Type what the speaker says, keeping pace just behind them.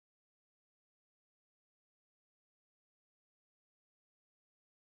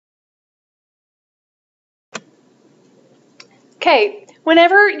Okay,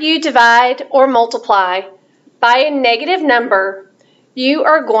 whenever you divide or multiply by a negative number, you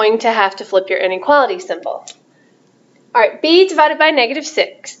are going to have to flip your inequality symbol. All right, b divided by negative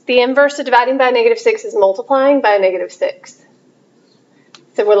 6. The inverse of dividing by negative 6 is multiplying by a negative 6.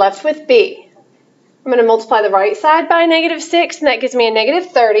 So we're left with b. I'm going to multiply the right side by a negative 6, and that gives me a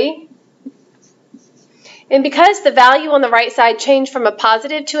negative 30. And because the value on the right side changed from a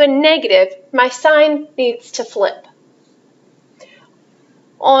positive to a negative, my sign needs to flip.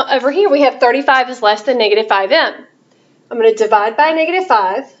 Over here we have 35 is less than negative 5m. I'm going to divide by a negative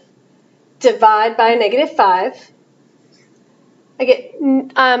 5, divide by a negative 5. I get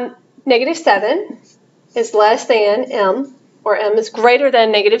negative 7 is less than m, or m is greater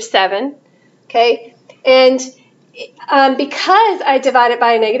than negative 7. Okay, and because I divided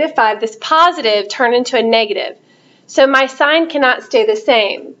by a negative 5, this positive turned into a negative. So my sign cannot stay the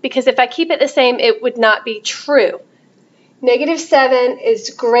same, because if I keep it the same, it would not be true. Negative 7 is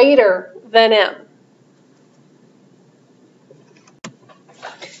greater than m.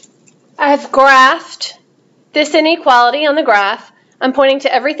 I've graphed this inequality on the graph. I'm pointing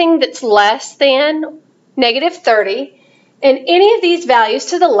to everything that's less than negative 30, and any of these values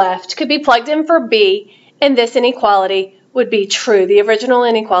to the left could be plugged in for b, and this inequality would be true. The original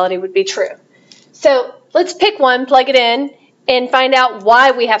inequality would be true. So let's pick one, plug it in, and find out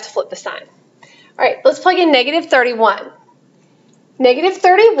why we have to flip the sign. All right, let's plug in negative 31. Negative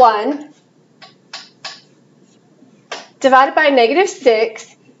 31 divided by negative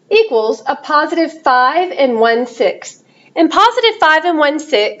 6 equals a positive 5 and 1/6. And positive 5 and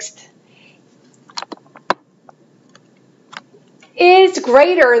 1/6 is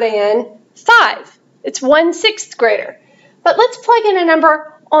greater than 5. It's 1/6 greater. But let's plug in a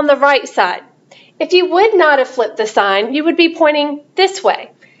number on the right side. If you would not have flipped the sign, you would be pointing this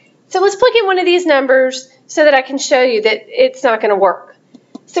way. So let's plug in one of these numbers so that I can show you that it's not going to work.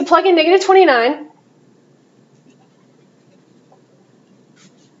 So plug in negative 29.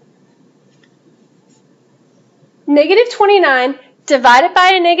 Negative 29 divided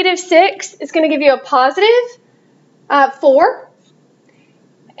by a negative 6 is going to give you a positive 4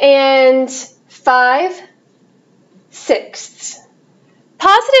 and 5/6.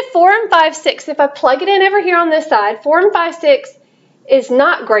 Positive 4 and 5/6, if I plug it in over here on this side, 4 and 5/6 is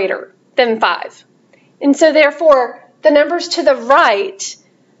not greater than 5. And so therefore, the numbers to the right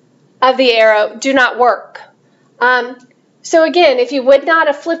of the arrow do not work. So again, if you would not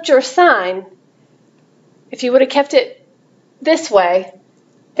have flipped your sign, if you would have kept it this way,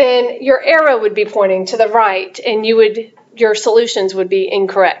 then your arrow would be pointing to the right, and your solutions would be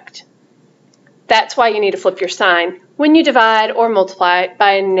incorrect. That's why you need to flip your sign when you divide or multiply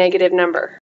by a negative number.